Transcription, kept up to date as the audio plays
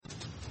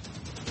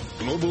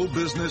Global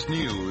business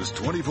news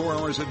 24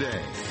 hours a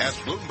day at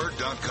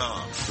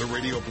Bloomberg.com, the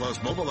Radio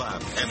Plus mobile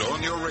app, and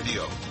on your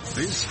radio.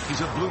 This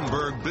is a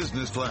Bloomberg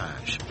Business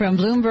Flash. From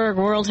Bloomberg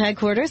World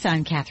Headquarters,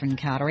 I'm Catherine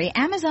Cottery.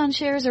 Amazon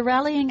shares are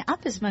rallying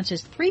up as much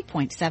as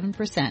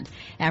 3.7%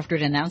 after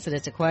it announced that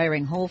it's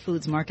acquiring Whole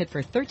Foods Market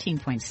for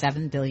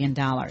 $13.7 billion.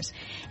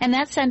 And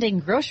that's sending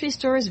grocery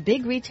stores,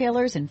 big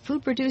retailers, and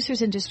food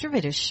producers and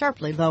distributors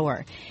sharply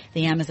lower.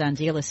 The Amazon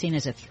deal is seen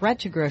as a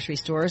threat to grocery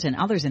stores and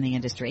others in the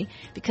industry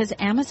because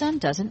Amazon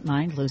doesn't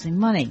mind losing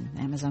money.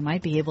 Amazon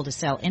might be able to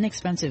sell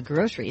inexpensive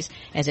groceries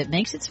as it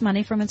makes its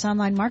money from its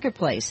online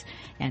marketplace.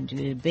 And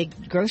to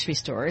big grocery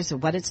stores,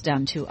 what it's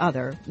done to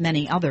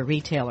many other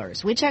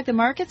retailers. We check the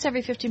markets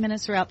every 50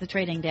 minutes throughout the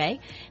trading day.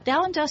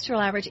 Dow Industrial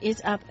Average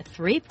is up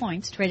 3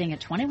 points, trading at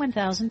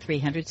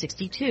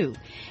 21,362.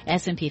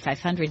 S&P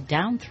 500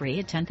 down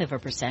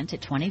 0.3%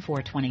 at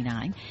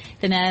 2429.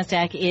 The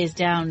Nasdaq is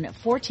down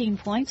 14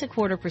 points,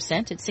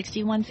 0.25% at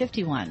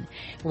 6151.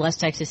 West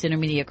Texas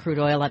Intermediate crude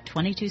oil up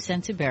 22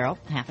 cents a barrel,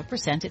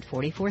 0.5% at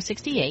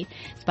 44.68.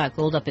 Spot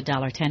gold up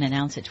 $1.10 an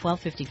ounce at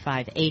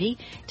 1255.80.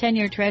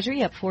 10-year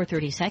Treasury up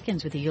 4.30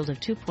 seconds with a yield of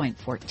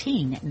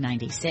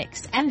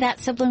 2.1496. And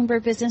that's a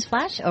Bloomberg Business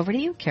Flash. Over to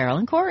you, Carol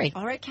and Corey.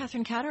 All right,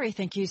 Catherine Cottery,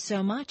 thank you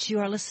so much. You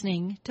are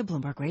listening to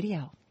Bloomberg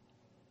Radio.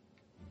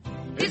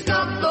 He's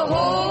got the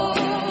whole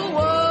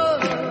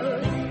world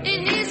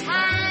in his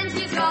hands.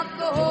 He's got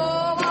the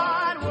whole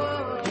wide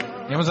world.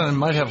 Amazon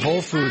might have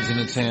Whole Foods in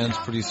its hands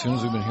pretty soon,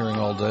 as we've been hearing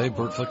all day.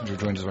 Bert Flickinger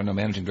joins us right now,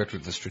 Managing Director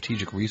of the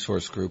Strategic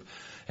Resource Group.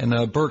 And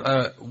Bert,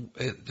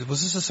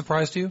 was this a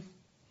surprise to you?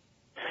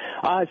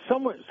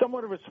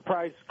 Somewhat of a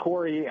surprise,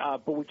 Corey,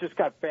 but we just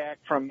got back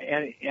from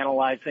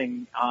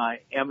analyzing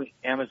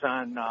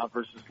Amazon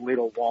versus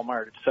Lidl,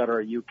 Walmart, et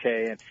cetera,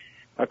 UK, and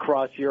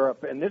across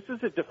Europe. And this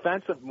is a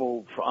defensive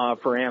move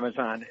for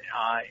Amazon.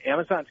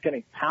 Amazon's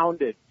getting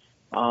pounded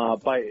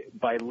by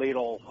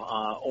Lidl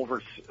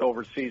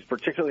overseas,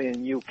 particularly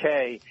in UK,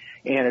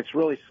 and it's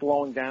really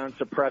slowing down,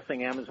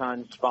 suppressing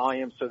Amazon's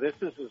volume. So this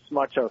is as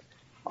much a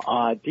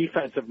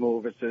defensive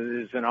move as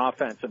it is an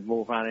offensive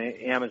move on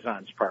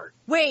Amazon's part.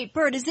 Wait,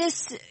 Bert, is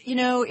this,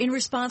 in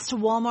response to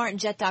Walmart and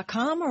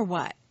Jet.com or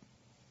what?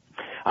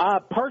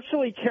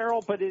 Partially,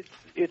 Carol, but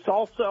it's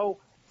also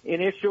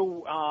an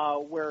issue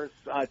where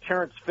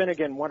Terrence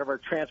Finnegan, one of our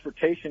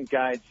transportation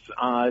guides,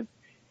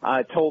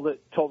 told us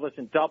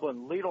in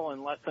Dublin, Lidl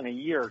in less than a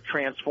year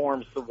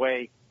transforms the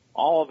way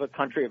all of the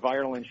country of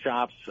Ireland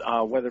shops,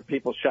 whether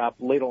people shop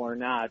Lidl or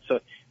not. So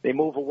they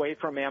move away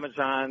from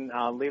Amazon.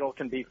 Lidl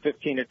can be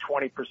 15 to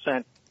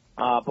 20%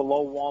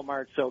 below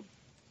Walmart. So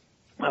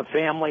a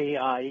family,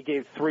 he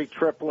gave 3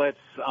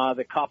 triplets.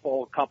 The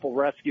couple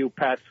rescue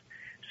pets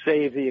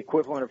save the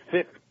equivalent of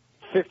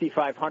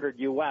 $5,500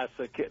 US.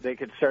 They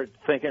could start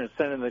thinking of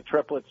sending the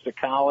triplets to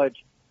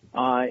college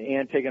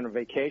and taking a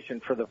vacation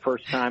for the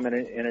first time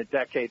in a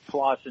decade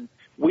plus. And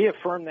we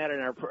affirm that in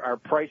our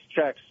price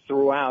checks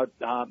throughout.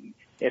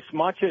 As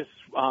much as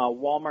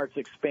Walmart's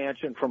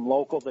expansion from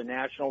local to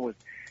national with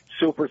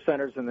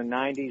supercenters in the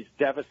 90s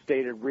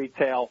devastated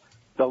retail,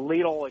 the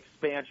Lidl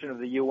expansion of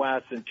the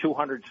U.S. and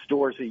 200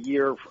 stores a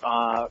year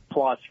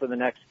plus for the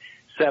next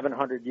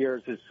 700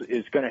 years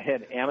is going to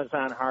hit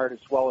Amazon hard, as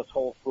well as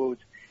Whole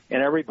Foods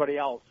and everybody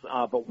else.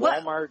 But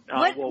Walmart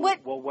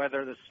will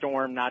weather the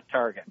storm, not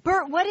Target.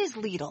 Bert, what is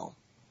Lidl?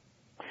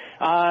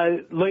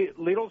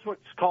 Lidl's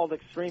what's called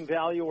extreme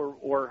value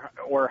or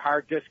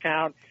hard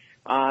discount.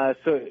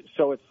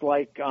 So it's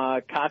like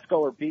Costco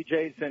or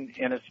BJ's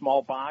in a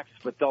small box,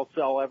 but they'll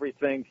sell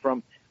everything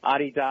from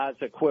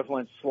Adidas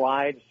equivalent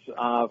slides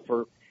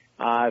for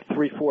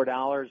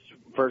 $3-4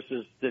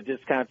 versus the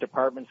discount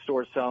department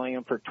store selling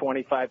them for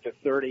 $25 to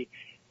 $30.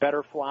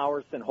 Better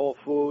flowers than Whole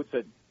Foods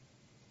at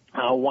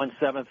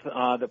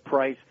 1/7 the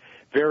price.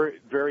 Very,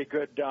 very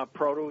good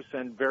produce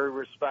and very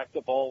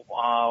respectable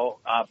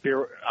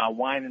beer,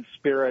 wine and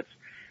spirits,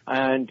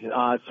 and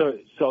so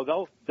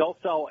they'll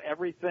sell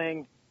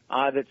everything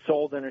that's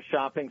sold in a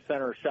shopping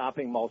center or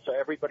shopping mall. So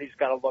everybody's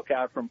got to look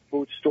out, from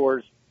food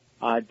stores,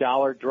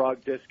 dollar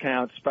drug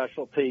discounts,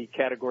 specialty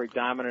category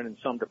dominant, and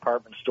some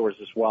department stores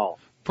as well.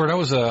 Bert, I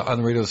was on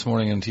the radio this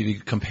morning on TV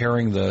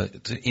comparing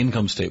the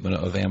income statement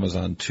of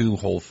Amazon to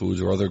Whole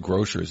Foods or other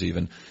grocers,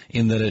 even,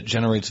 in that it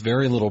generates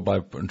very little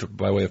by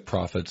way of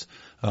profits,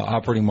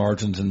 operating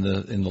margins in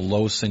the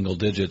low single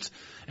digits,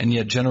 and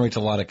yet generates a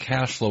lot of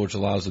cash flow, which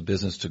allows the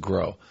business to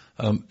grow.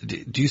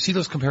 Do you see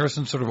those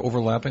comparisons sort of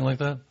overlapping like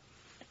that?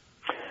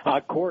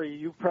 Corey,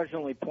 you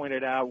presently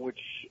pointed out,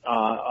 which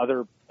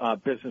other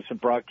business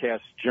and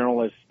broadcast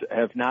journalists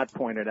have not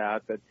pointed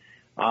out, that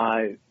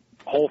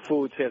Whole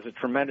Foods has a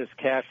tremendous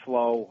cash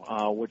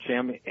flow, which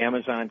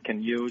Amazon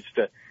can use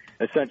to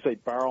essentially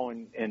borrow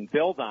and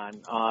build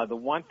on. The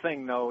one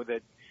thing, though,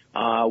 that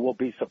will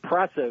be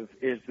suppressive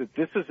is that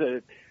this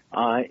is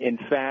in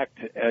fact,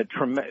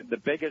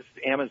 the biggest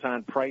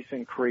Amazon price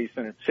increase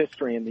in its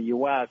history in the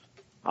U.S.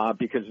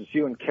 Because, as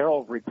you and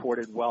Carol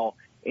reported well,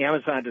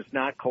 Amazon does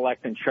not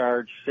collect and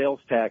charge sales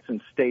tax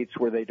in states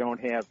where they don't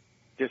have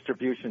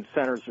distribution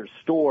centers or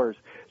stores.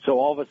 So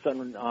all of a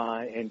sudden,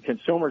 and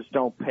consumers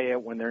don't pay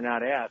it when they're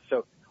not asked.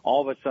 So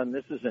all of a sudden,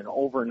 this is an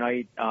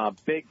overnight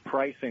big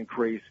price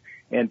increase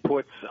and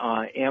puts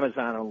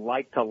Amazon on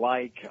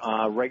like-to-like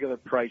regular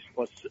price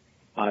plus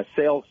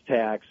sales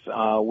tax,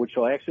 which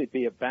will actually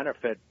be a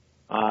benefit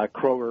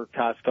Kroger,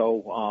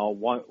 Costco,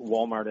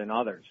 Walmart, and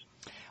others.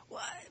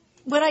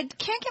 What I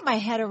can't get my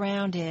head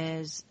around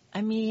is,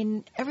 I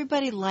mean,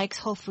 everybody likes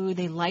Whole Food.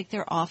 They like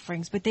their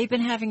offerings, but they've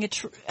been having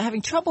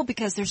trouble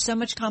because there's so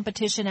much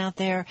competition out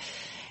there,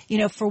 you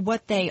know, for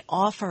what they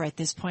offer at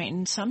this point,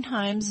 and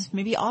sometimes,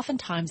 maybe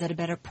oftentimes at a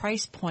better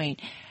price point.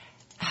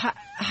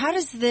 How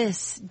does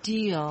this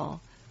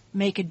deal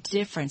make a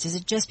difference? Is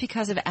it just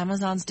because of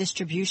Amazon's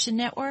distribution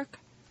network?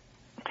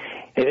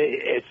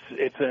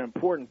 It's an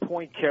important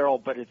point, Carol,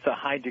 but it's a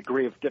high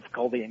degree of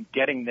difficulty in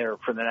getting there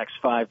for the next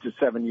 5 to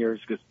 7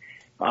 years because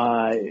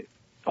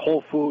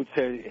Whole Foods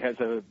has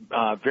a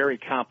very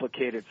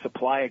complicated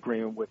supply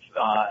agreement with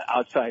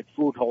outside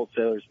food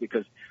wholesalers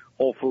because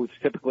Whole Foods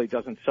typically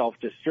doesn't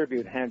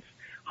self-distribute, hence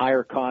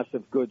higher cost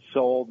of goods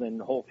sold,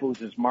 and Whole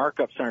Foods'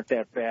 markups aren't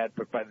that bad,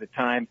 but by the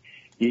time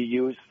you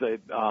use the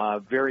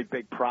very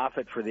big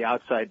profit for the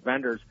outside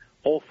vendors,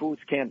 Whole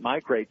Foods can't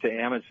migrate to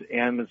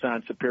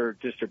Amazon superior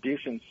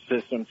distribution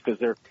systems because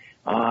they're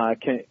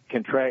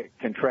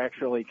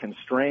contractually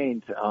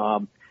constrained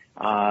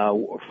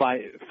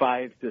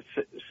 5 to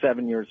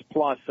 7 years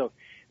plus. So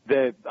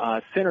the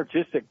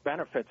synergistic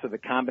benefits of the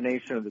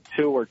combination of the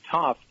two are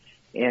tough,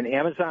 and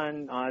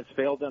Amazon has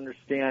failed to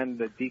understand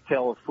the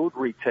detail of food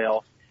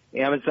retail.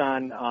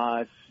 Amazon,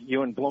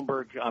 you and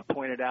Bloomberg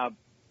pointed out,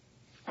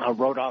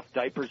 wrote off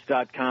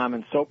diapers.com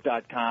and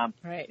soap.com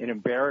right. in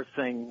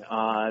embarrassing,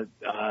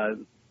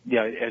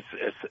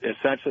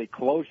 essentially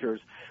closures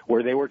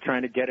where they were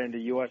trying to get into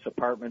U.S.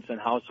 apartments and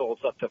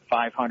households up to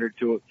 500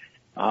 to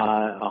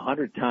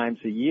 100 times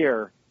a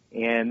year.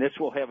 And this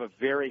will have a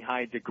very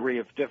high degree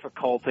of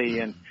difficulty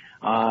and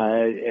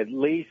at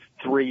least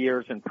 3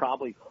 years and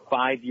probably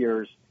 5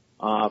 years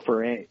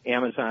for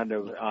Amazon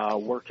to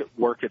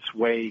work its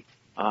way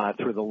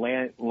through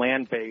the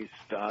land-based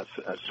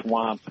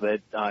swamp that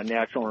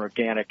natural and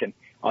organic and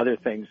other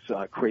things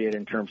create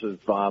in terms of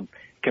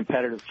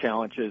competitive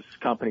challenges,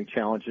 company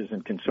challenges,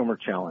 and consumer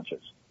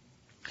challenges.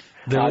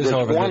 There is,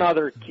 however, one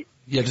other key,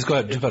 just go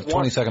ahead. Just about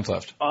 20 seconds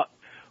left.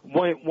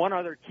 One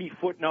other key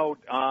footnote,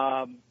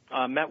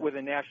 met with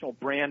the national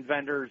brand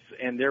vendors,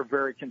 and they're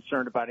very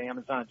concerned about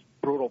Amazon's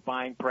brutal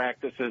buying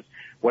practices,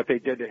 what they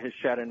did to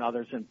Hachette and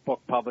others in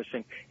book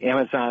publishing.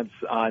 Amazon's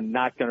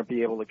not going to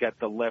be able to get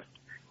the lift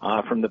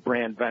from the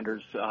brand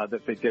vendors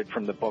that they did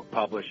from the book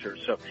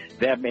publishers. So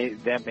that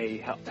may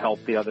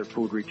help the other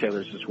food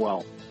retailers as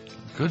well.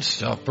 Good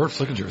stuff. Bert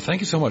Flickinger,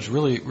 thank you so much.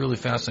 Really, really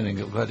fascinating.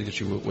 Glad to get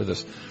you with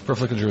us. Bert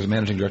Flickinger is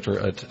Managing Director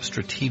at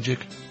Strategic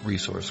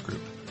Resource Group.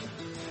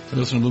 You're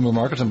listening to Bloomberg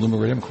Markets on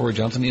Bloomberg Radio. I'm Corey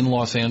Johnson in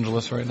Los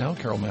Angeles right now.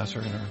 Carol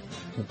Massar in our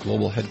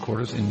global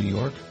headquarters in New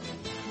York.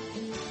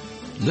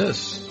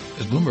 This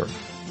is Bloomberg.